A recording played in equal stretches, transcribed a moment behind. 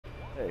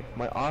Hey,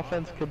 my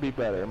offense could be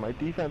better. My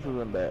defense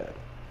isn't bad.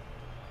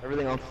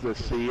 Everything else is a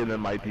C, and then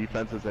my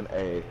defense is an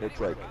A. It's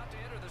like,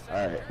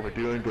 alright, we're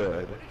doing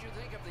good. What did you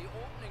think of the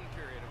opening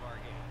period of our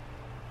game?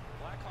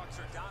 Blackhawks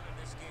are down in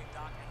this game,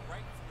 Doc, and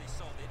rightfully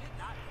so. They did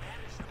not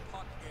manage the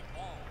puck at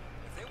all.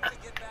 If they want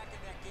to get back in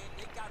that game,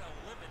 they got to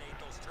eliminate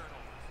those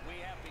turnovers.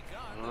 We have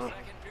begun the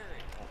second period.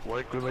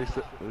 Like when they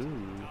said, ooh.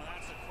 Oh,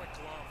 that's a quick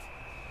glove.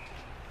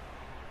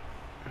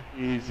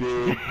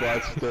 Easy,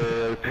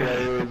 Buster.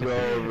 Play was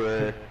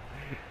over.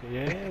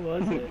 Yeah,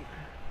 was it?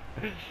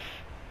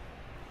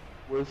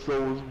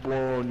 Whistle was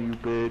blown, you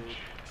bitch.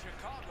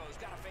 Chicago's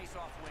got a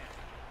face-off win.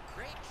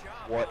 Great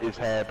job. What is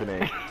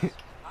happening?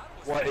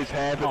 What is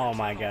happening? Oh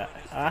my god.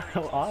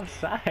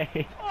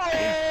 Offside.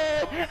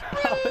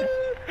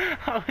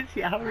 How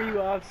are you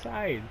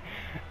offside?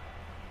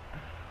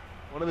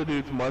 One of the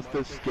dudes must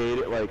have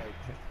skated, like,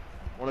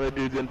 one of the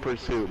dudes in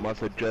pursuit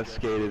must have just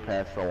skated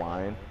past the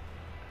line.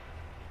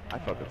 I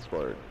fucking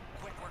scored.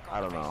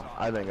 I don't know.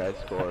 I think I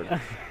scored.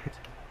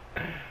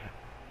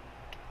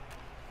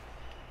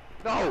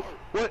 No!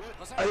 What?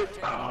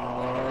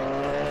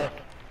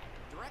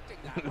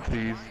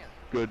 These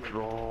good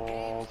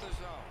draws.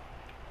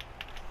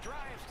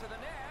 Drives to the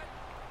net.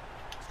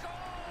 Score!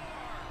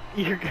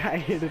 Your guy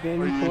hit it in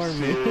Are you for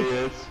me.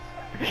 serious?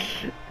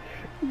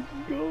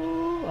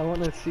 Go! I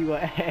want to see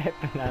what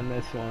happened on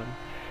this one.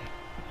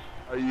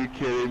 Are you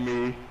kidding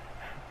me?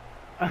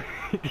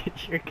 Did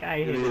your guy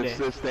You're hit the it in?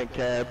 assistant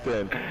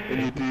captain,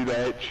 and you do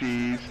that,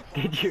 cheese.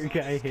 Did your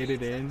guy hit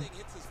it in?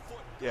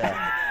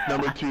 Yeah.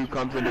 Number 2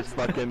 comes in his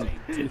fucking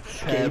taps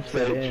Escapes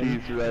that it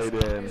in. cheese right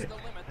in.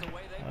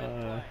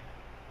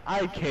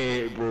 I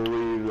can't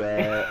believe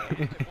that.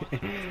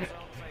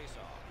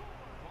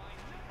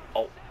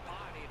 Oh.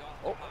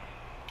 Oh.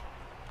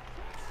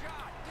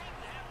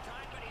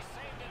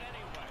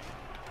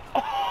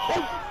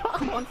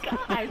 Oh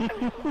god!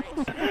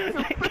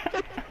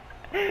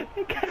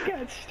 That guy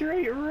got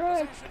straight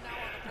wrecked.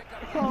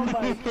 Oh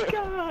my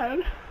god!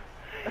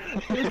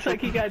 Looks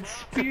like he got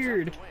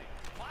speared.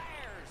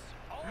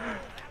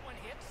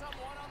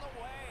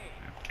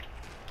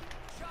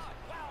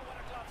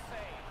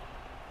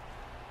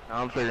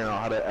 Now I'm figuring out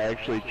how to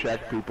actually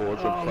check people with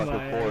some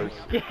fucking force.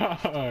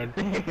 God!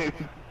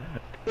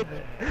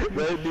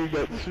 That dude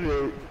got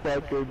straight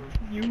fucking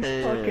You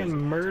canned. fucking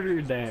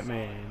murdered that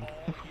man.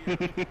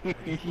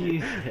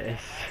 Jesus.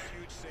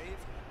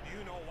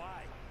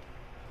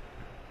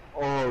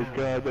 Oh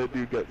god, that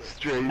dude got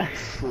straight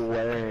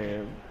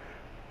slammed.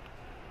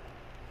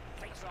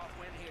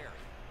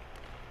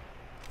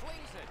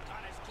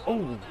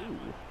 Oh!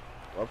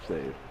 Rough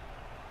save.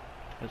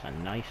 That was a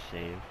nice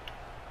save.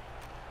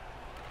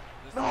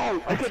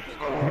 No! I could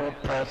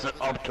pass it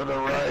up to the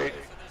right.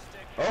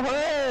 Oh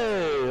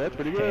hey! That's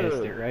pretty good.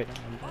 Passed it right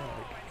on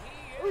back.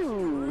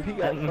 Ooh, he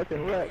got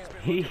fucking wrecked.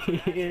 He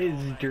is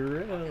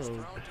drilled.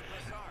 With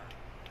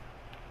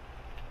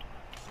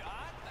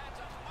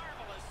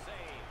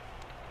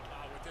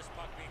this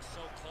puck being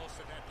so close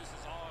to that, this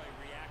is all a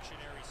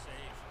reactionary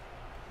save.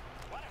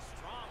 What a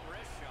strong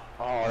wrist shot.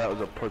 Oh, that was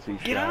a pussy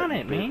shot. Get on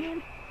it, bitch.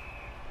 man.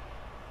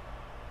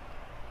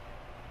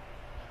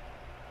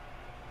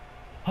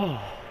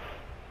 Oh.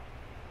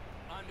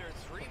 Under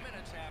 3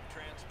 minutes have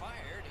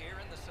transpired here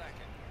in the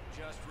second.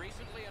 Just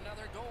recently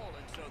another goal,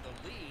 and so the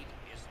lead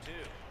is 2.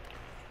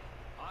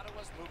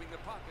 Ottawa's moving the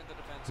puck in the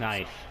defensive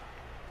Nice. zone.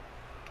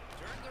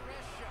 Turn the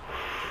wrist shot.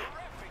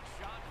 Terrific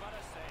shot, but a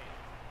save.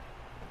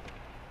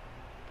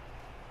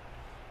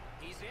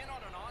 He's in on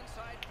an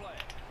onside play.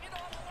 In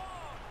all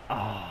alone.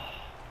 Oh.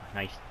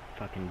 Nice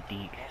fucking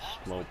deep,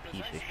 slow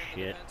piece of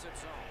shit.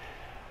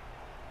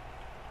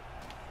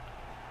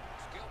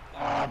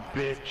 Ah,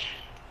 bitch.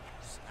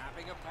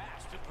 Snapping a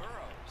pass to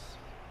Burrows.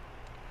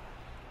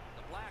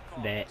 The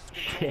That Blackhawks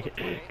shit. control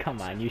the play.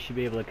 Come on, you should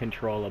be able to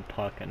control a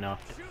puck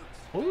enough to... Shoots.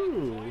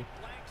 Ooh. Point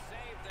blank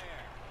save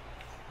there.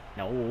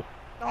 No.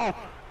 No!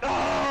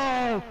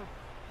 No!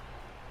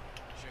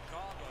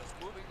 Chicago's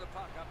moving the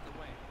puck up the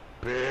wing.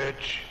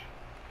 Bitch.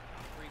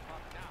 Free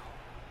puck now.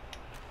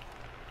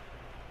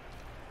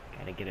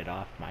 Gotta get it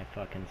off my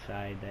fucking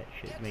side. That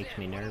shit Gets makes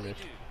in. me What do nervous.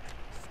 they do?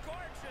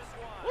 Scorches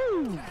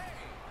one. Woo! Hey.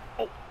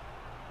 Oh.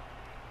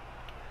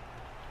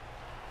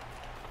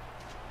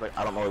 Like,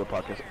 I don't know where the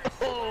puck is.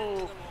 Oh!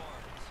 Well,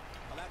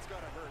 that's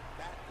gonna hurt.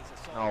 That is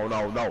a No,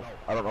 no, no.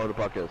 I don't know where the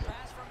puck is.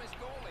 pass from his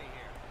goalie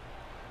here.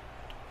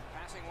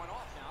 Passing one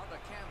off now to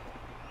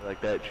Campbell.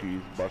 Like that,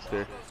 cheese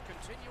buster. Chicago's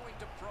continuing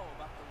to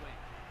probe up the wing.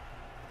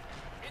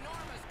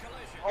 Enormous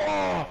collision.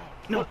 Oh!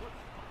 No!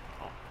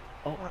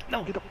 Oh,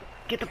 no!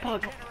 Get the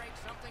puck! Generate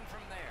something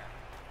from there.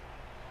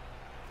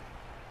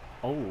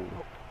 Oh.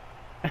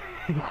 I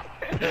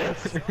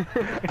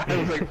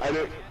was like, I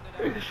didn't.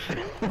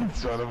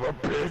 Son of a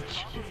bitch.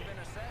 Chicago's been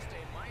assessed a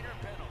minor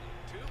penalty.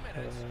 2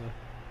 minutes,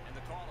 and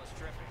the call is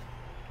tripping.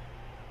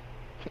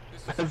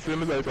 As soon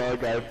as I saw a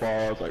guy fall,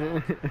 I was like,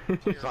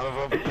 son of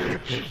a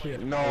bitch.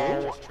 No.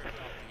 Ottawa's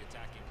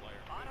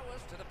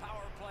to the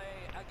power play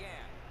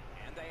again,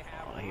 and they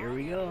have Oh, here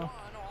we go. one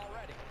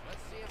already.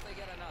 Let's see if they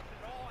get another.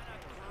 Oh, and a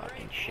great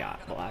Fucking shot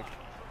block.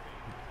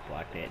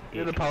 block that He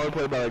had a dick. power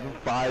play by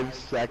like 5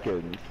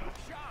 seconds.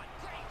 Shot.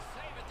 Great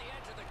save at the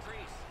edge of the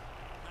crease.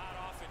 Not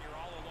often you're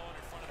all alone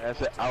in front of Pass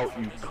the it out, goaltender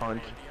you this cunt. far in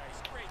the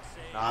ice. Great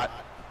save. Not.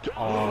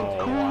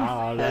 Oh,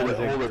 wow, that was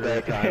hold a it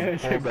that great, time. that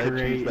was a Hold that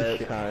great cheese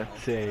that time.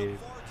 save.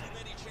 Far too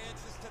many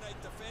chances tonight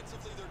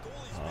defensively. Their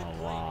goalie's Oh, been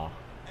great. wow.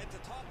 And to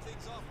top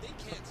things off, they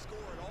can't score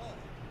at all.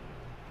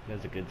 That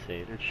was a good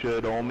save. It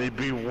should only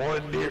be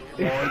 1-0.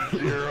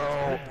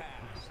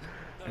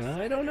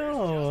 I don't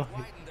know.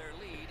 Widen their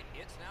lead.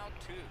 It's now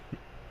 2.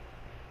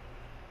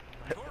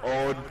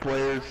 Oh, the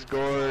players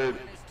scored.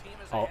 And his team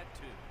is Oh. ahead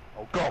 2.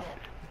 Oh, go.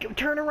 Go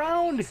turn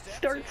around!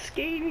 Start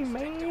skating,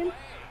 man!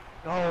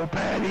 No,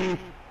 Patty.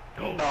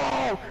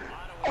 No.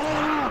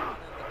 Oh,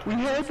 we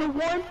had the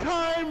one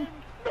time.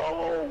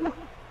 No.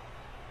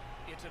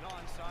 It's an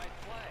onside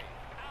play.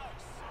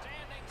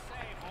 Outstanding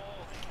save.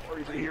 Oh, Oh,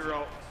 he's a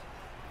hero.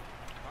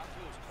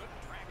 Roccoos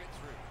couldn't drag it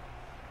through.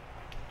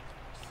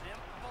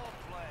 Simple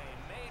play.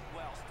 Made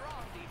well.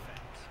 Strong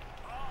defense.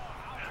 Oh,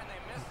 how can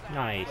they miss that?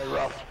 Nice. Play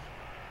rough.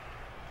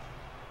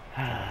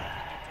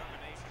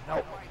 Determination. No.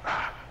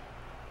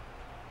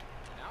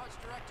 Now it's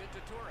directed to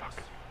Torres.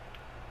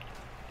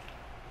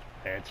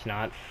 That's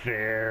not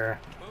fair.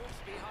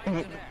 Moves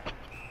behind the net.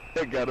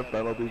 They got a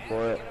penalty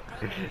for it.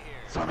 Get a penalty here.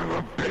 Son of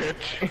a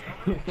bitch.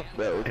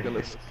 That was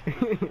gonna.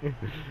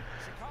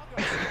 Chicago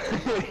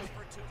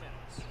for 2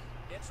 minutes.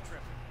 It's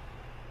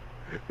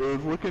tripping. It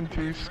was looking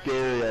too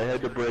scary. I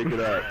had to break it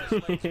up.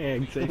 Yeah,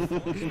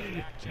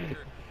 exactly.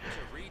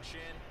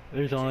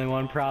 There's only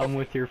one problem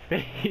with your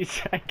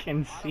face. I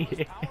can see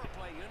it.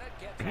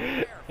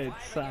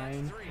 It's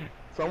signed.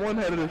 Someone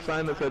had a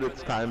sign that said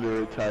it's time to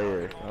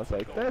retire. I was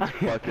like, that's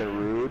fucking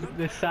rude.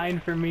 The sign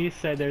for me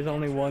said there's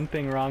only one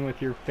thing wrong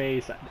with your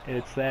face.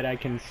 It's that I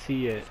can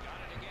see it.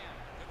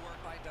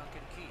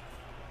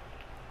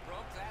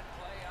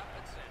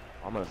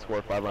 I'm gonna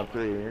score 5 on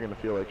 3 and you're gonna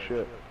feel like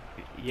shit.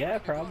 Yeah,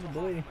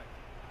 probably.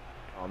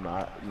 I'm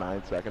not.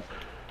 9 seconds.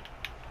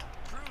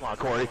 Come on,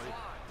 Corey.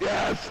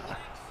 Yes!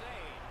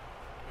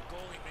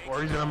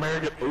 Corey's an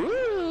American.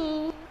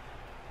 Ooh!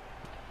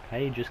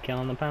 Hey, just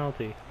killing the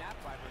penalty.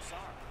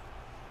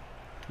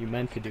 You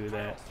meant to do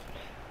that.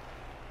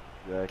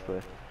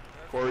 Exactly.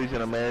 Corey's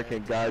an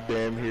American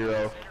goddamn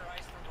hero.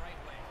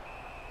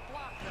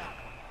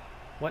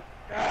 What?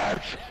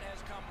 Gosh!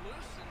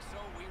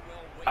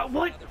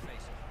 What?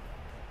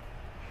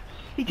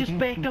 He just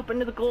backed up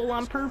into the goal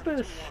on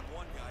purpose.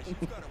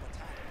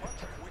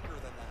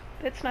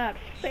 That's not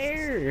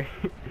fair.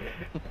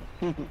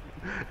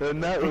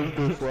 And that was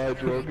the slide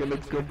joke, and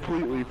it's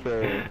completely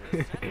fair.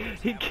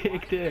 He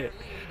kicked it.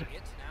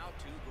 It's now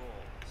 2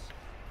 goals.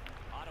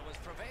 Ottawa's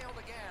prevailed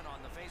again on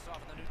the face-off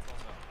in the neutral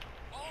zone.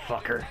 Oh,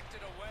 Fucker.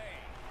 deflected away.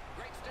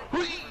 Great stick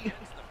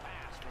prevents the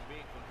pass from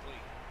being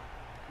complete.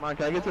 Come on,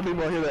 can I get some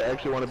people here that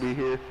actually want to be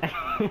here?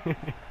 The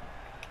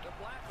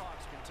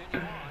Blackhawks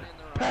continue on in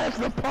their own. Pass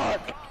the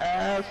puck,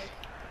 ass!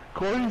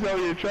 Corey's out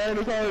here trying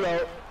his heart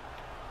out.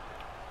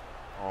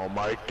 Oh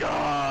my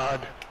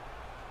god!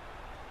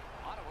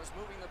 Ottawa's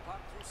moving the puck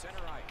through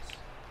center ice.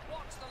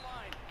 Walks the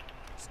line.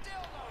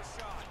 Still no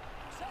shot.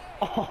 Save.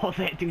 Oh,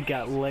 that dude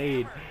got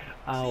laid.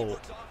 Ow.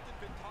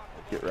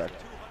 Get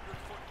wrecked.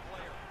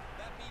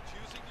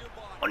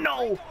 Oh,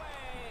 no!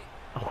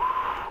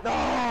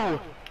 No!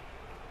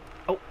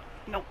 Oh,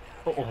 no.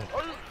 Oh.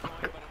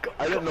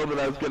 I didn't know that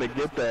I was gonna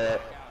get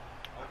that.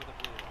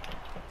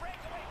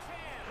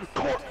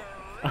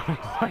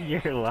 Oh,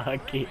 you're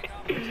lucky.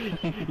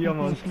 You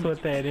almost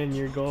put that in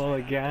your goal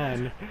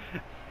again.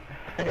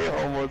 I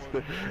almost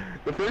did.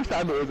 The first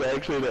time it was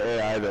actually the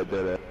AI that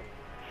did it.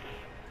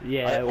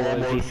 Yeah, I it was. He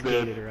almost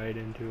skated did. right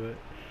into it.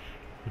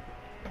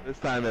 This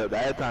time,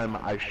 that time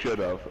I should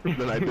have.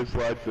 Then I just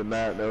lodged in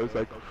that, and I was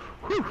like,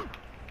 whew.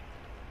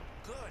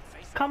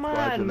 Come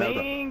Roger on, that.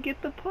 man, get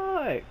the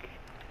puck.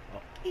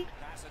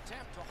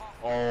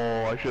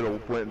 Oh, I should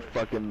have went and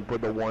fucking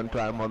put the one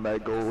time on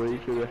that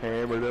goalie. Should have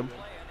hammered him.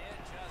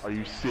 Are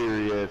you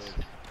serious?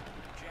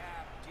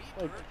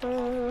 Like,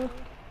 Oh.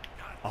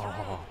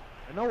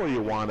 I know where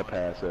you want to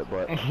pass it,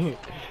 but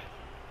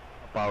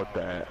about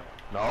that.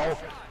 No,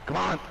 come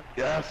on,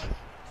 yes.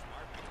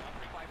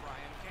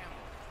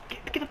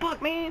 Get the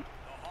puck, man.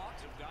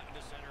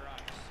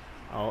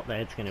 Oh,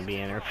 that's gonna be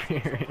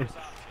interference.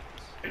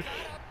 Oh,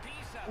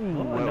 That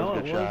no, was a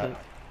it good shot. wasn't.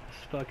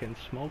 Just fucking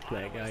smoked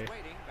that guy.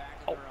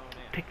 Oh,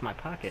 picked my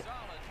pocket.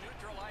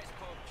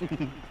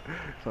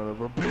 Son of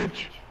a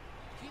bitch.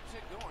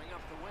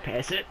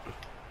 Pass it.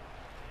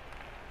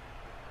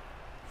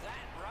 That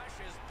rush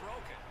is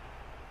broken.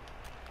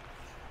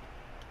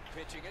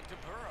 Pitching it to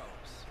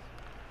Burrows.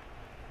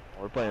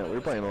 We're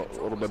playing a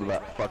little bit of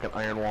that fucking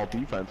iron wall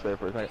defense there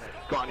for a second.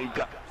 Go on, you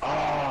got.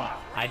 Oh.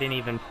 I didn't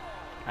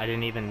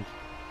even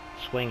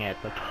swing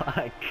at the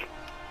puck.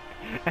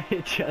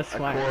 It just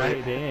went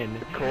right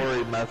in.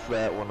 Corey messed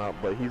that one up,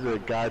 but he's a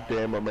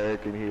goddamn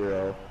American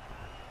hero.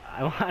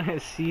 I want to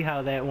see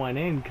how that went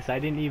in because I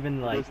didn't even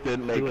It like just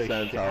didn't do make a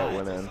sense how it shot.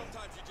 went in.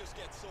 Sometimes you just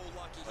get so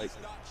lucky. Like-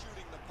 He's not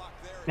shooting the puck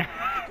there.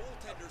 The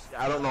goaltender's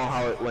I don't know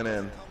how it went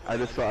in. I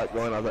just saw it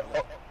going. I was like,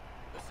 oh.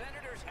 The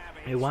Senators have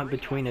a It went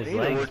between his They need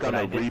to legs, work on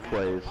but I the did.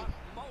 replays.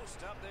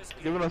 most of this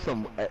game. Giving us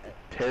some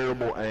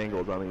terrible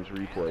angles on these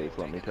replays,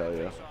 let me tell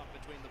you. Face-off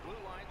between the blue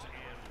lines and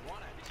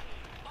won it.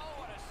 Oh,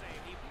 what a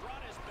save. He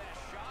brought his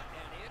best shot,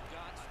 and it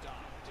got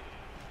stopped.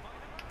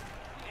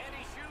 And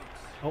he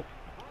shoots. Oh,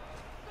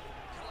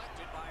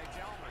 Collected by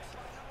Chalmers.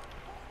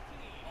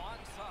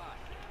 Onside.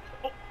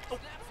 oh, oh.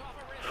 Snaps off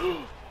a wrist.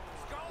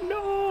 Score!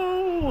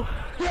 No!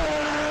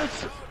 Yes!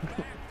 Back.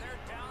 They're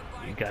down by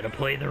You gotta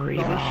play the Oh,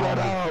 rebound. shut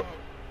out!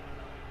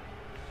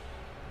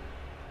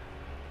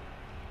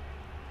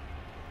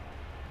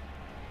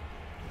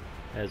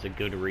 That's a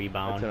good That's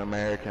rebound. an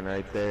American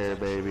right there,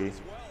 baby.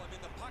 As well. I mean,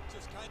 the puck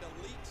just kind of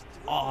leaks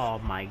through. Oh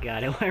my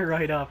god, it went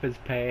right off his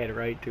pad,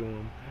 right to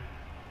him.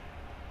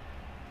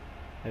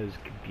 That was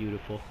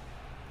beautiful.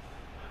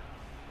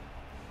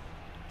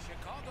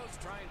 Chicago's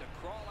trying to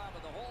crawl out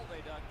of the hole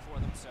they dug for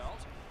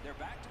themselves. They're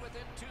back to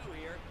within 2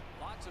 here.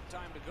 Lots of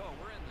time to go.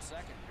 We're in the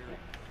second period.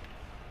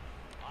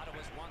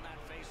 Ottawa's won that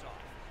faceoff.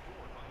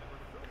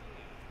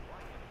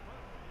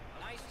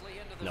 Nicely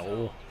into the zone.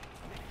 No.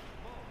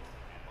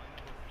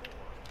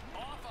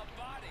 Off a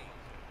body.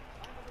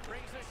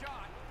 Brings a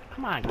shot.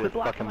 Come on, Those quit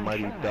blocking fucking my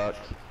mighty shots. ducks.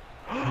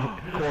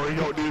 Corey,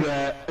 don't do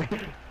that. For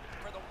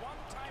the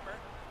one-timer.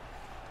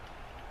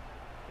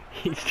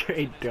 He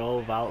straight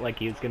dove out like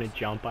he was gonna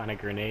jump on a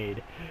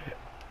grenade.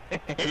 Yeah.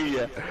 Pass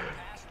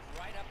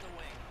right up the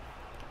wing.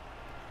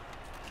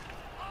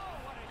 Oh,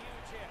 what a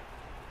huge hit.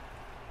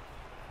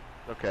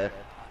 Okay.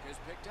 Puck is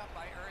picked up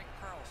by Eric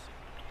Carlson.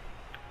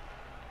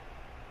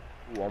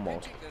 Ooh,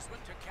 almost. Pitching this one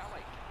to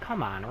Kelly.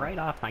 Come on, right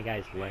off my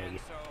guy's And leg.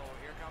 so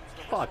here comes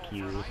the Fuck whistle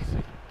you.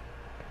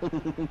 for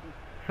icing.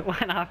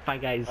 Went off my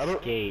guy's I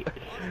don't- skate.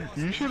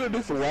 You should have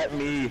just let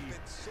me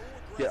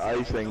get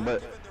icing,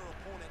 but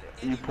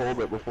you pulled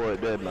it before it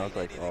did, and I was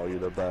like, oh, you're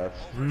the best.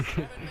 7 minutes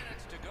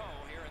to go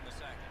here in the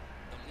second.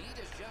 The lead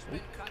has just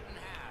been cut in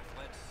half.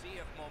 Let's see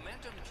if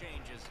momentum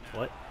changes now.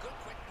 What? Good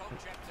quick poke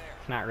check there.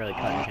 It's not really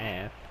cut in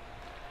half.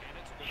 And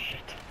it's a good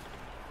Shit.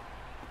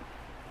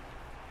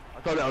 I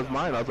thought that was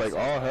mine. I was like,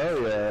 oh,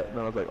 hell yeah. And then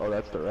I was like, oh,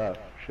 that's the ref.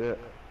 Shit.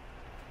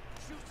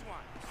 shoots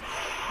one.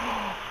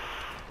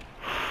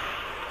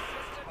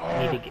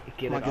 Oh, Need to get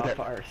come on, it get off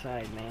that. our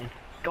side, man.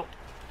 Go.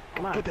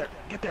 Come on. Get there.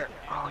 Get there.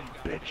 Oh, you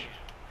bitch.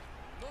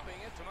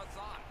 Moving it to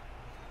Mathon.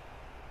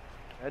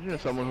 Imagine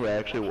if someone who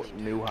actually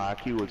knew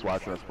hockey was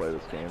watching us play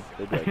this game.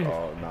 They'd be like,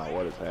 oh, no,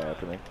 what is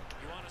happening?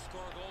 You want to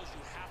score goals,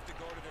 you have to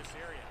go to this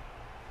area.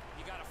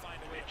 You got to find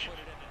a way to put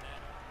it in the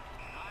net.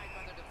 Denied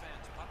by the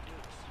defense. Puck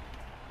loose.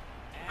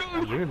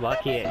 And You're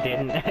lucky it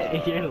didn't.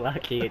 You're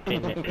lucky it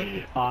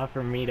didn't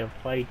offer me to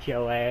fight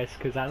your ass,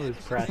 cause I was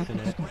pressing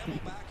it.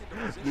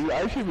 Dude,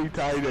 I should be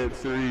tied at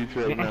 3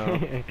 right now.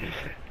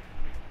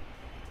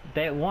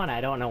 That one,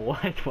 I don't know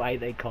why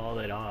they called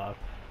it off.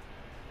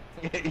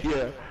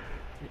 Yeah.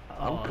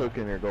 I'm Oh.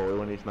 cooking your goalie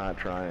when he's not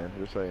trying,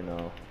 just so you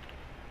know.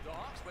 the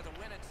Hawks with a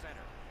win at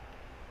center.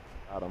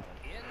 Got him.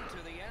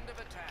 Into the end of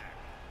attack.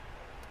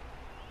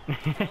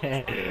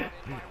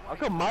 How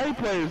come my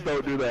players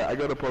don't do that? I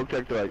go to poke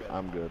check, they're like,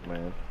 I'm good,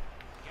 man.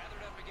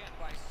 Gathered up again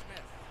by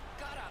Smith.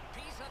 Got a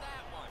piece of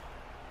that one.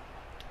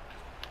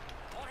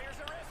 Oh, here's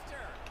a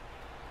wrister.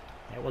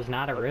 That was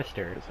not a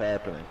wrister. It's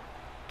happening.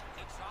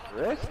 It's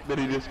solid. Wrist? Did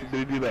he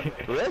do that?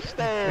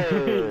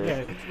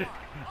 Wrister!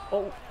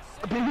 Oh,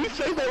 Did he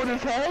say that with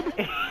his head?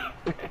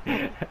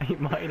 he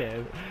might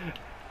have.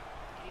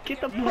 Get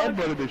the You puck.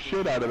 headbutted the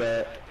shit out of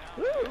that.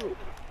 Woo!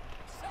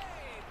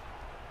 Save.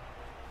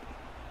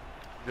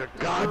 The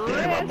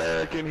goddamn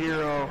American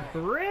hero.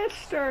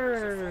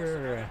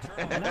 Wrister!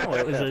 No,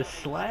 it was a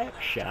slap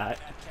shot.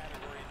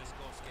 Category in this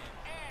close game.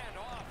 And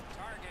off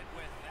target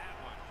with that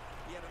one.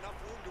 He had enough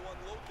room to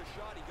unload the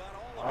shot. He got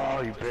all of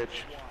Oh, it. you bitch.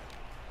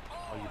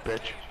 Oh, you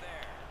bitch.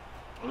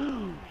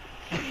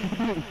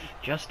 There.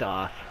 Just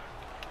off.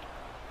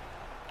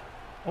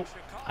 Oh,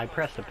 I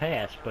pressed the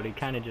pass, but he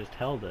kind of just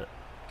held it.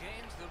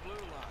 Gains the blue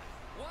line.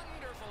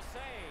 Wonderful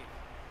save.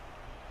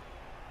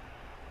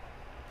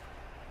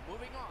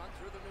 Moving on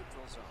through the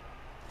neutral zone.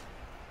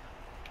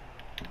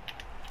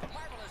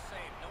 Marvelous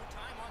save. No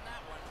time on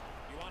that one.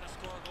 You want to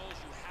score goals,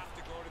 you have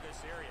to go to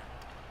this area.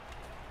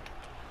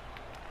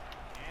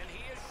 And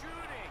he is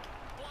shooting.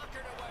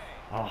 Blockered away.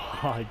 Oh,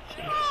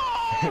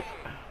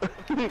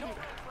 No room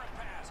for a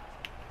pass.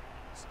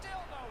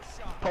 Still no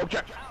shot.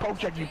 Poke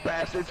check, you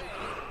bastards.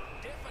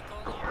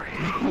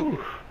 Difficult.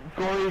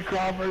 Corey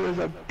Crawford is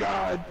a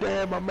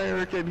goddamn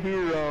American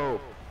hero.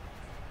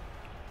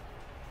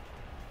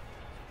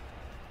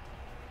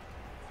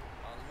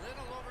 A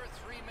little over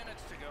 3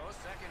 minutes to go,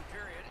 second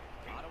period.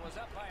 Ottawa's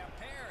up by a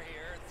pair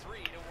here,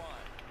 3-1.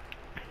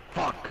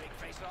 Fuck. Big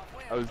face-off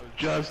win. I was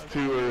just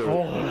too early.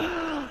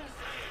 Oh.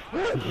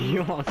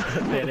 You almost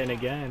put that in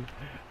again.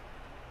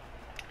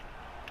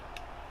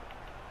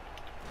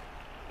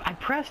 I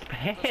pressed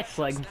pass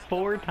like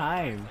 4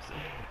 times.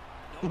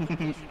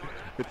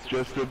 It's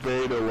just a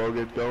beta,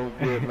 Logan. Don't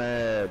get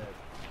mad.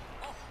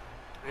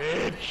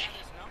 Bitch.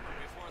 His number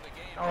before the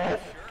game. Oh. Sure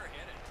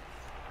hit it.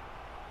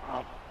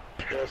 Oh,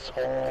 piss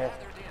hole.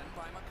 Gathered in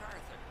by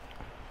MacArthur.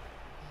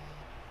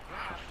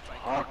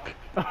 Fuck.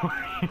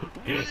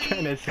 You're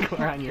trying to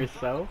score on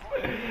yourself?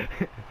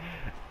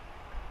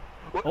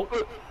 Oh.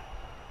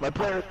 My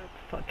player.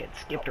 Fucking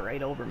skipped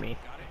right over me.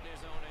 Got it in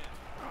his own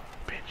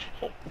end. Bitch.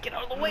 Oh, get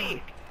out of the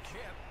way! Chip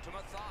to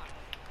Mathot.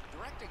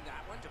 Directing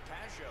that one to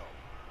Pajot.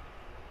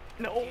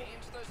 No.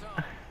 Gains the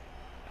zone.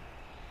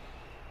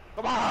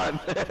 Come on.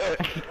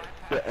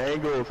 The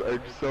angles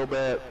are so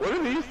bad. What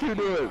are these two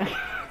doing? Good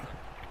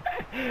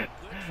stick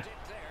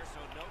there, so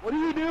no. What are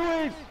you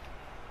doing?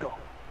 Go.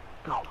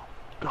 Go.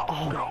 Go.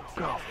 Oh. Go.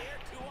 Go. There,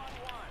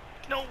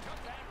 2-on-1. No. Took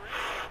that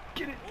risk.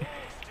 Get it. Oh,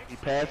 sticks He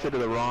passed it to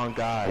the wrong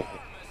guy.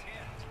 enormous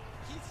hit.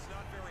 He's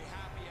not very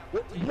happy after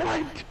What? taking What? a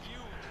huge hit.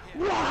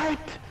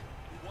 What?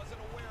 He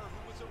wasn't aware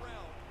who was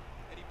around,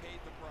 and he paid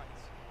the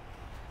price.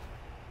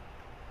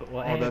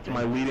 What Oh, that's my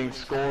happened? leading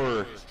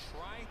scorer. He was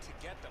trying to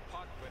get the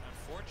puck, but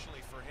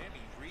unfortunately for him,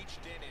 he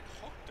reached in and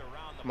hooked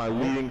around the My puck.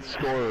 leading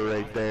scorer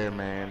right there,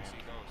 man.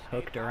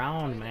 Hooked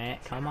around,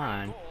 Matt. Come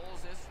on.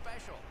 Goals is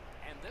special,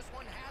 and this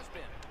one has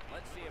been.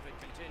 Let's see if it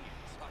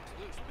continues. Puck's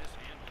loose,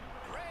 mishandled.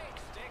 Great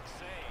stick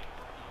save.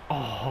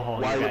 Oh,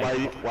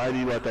 Why do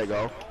you let that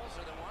go? Goals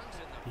are the ones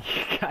in the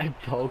you guy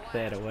poked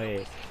that away.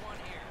 see one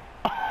here.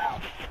 Oh,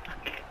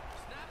 fuck.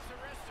 Snaps the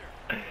wrister.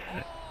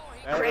 Oh,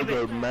 he That was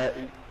a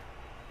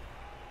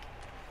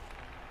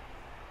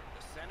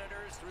The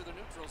Senators through the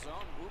neutral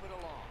zone move it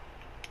along.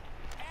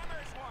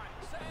 Hammers one.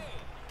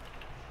 Save.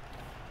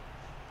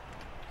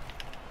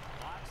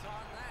 Locks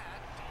on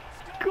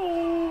that.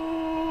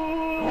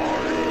 Goal!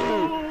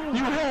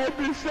 You had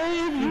to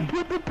save. You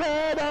put the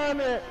pad on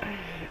it.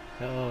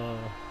 Oh.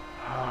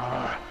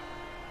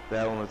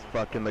 That one was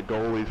fucking the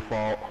goalie's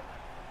fault.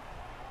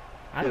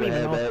 I don't Could've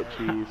even had know. that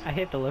cheese. I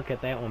have to look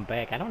at that one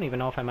back. I don't even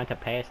know if I meant to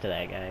pass to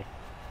that guy.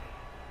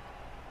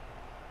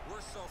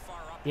 We're so far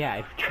up. Yeah,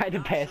 I tried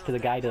to pass to the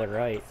guy to the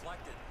right.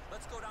 Deflected.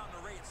 Let's go down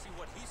to Ray and see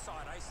what he saw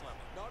at ice level.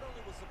 Not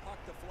only was the puck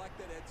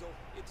deflected, Edzo,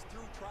 it's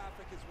through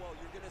traffic as well.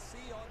 You're going to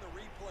see on the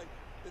replay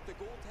that the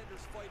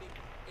goaltender's fighting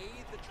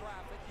the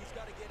traffic. He's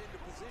got to get into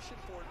position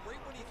for it.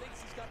 Right when he thinks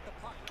he's got the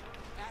puck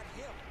at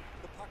him,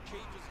 the puck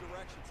changes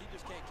directions. He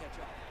just can't catch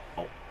up.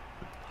 Oh,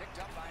 Picked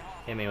up by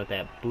Hoffman. hit me with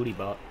that booty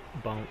bump.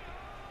 Good,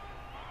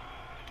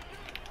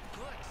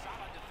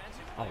 solid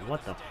defensive Oh, play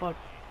what with the stick. fuck?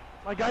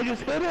 My guy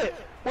just hit it.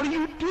 What are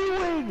you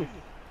doing?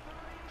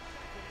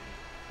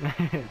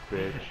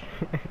 Bitch.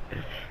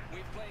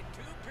 We've played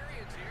 2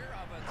 periods here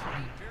of a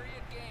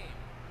 3-period game.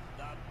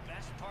 The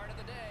best part of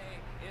the day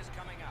is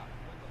coming up.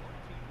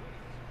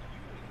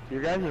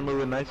 Your guys are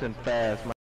moving nice and fast.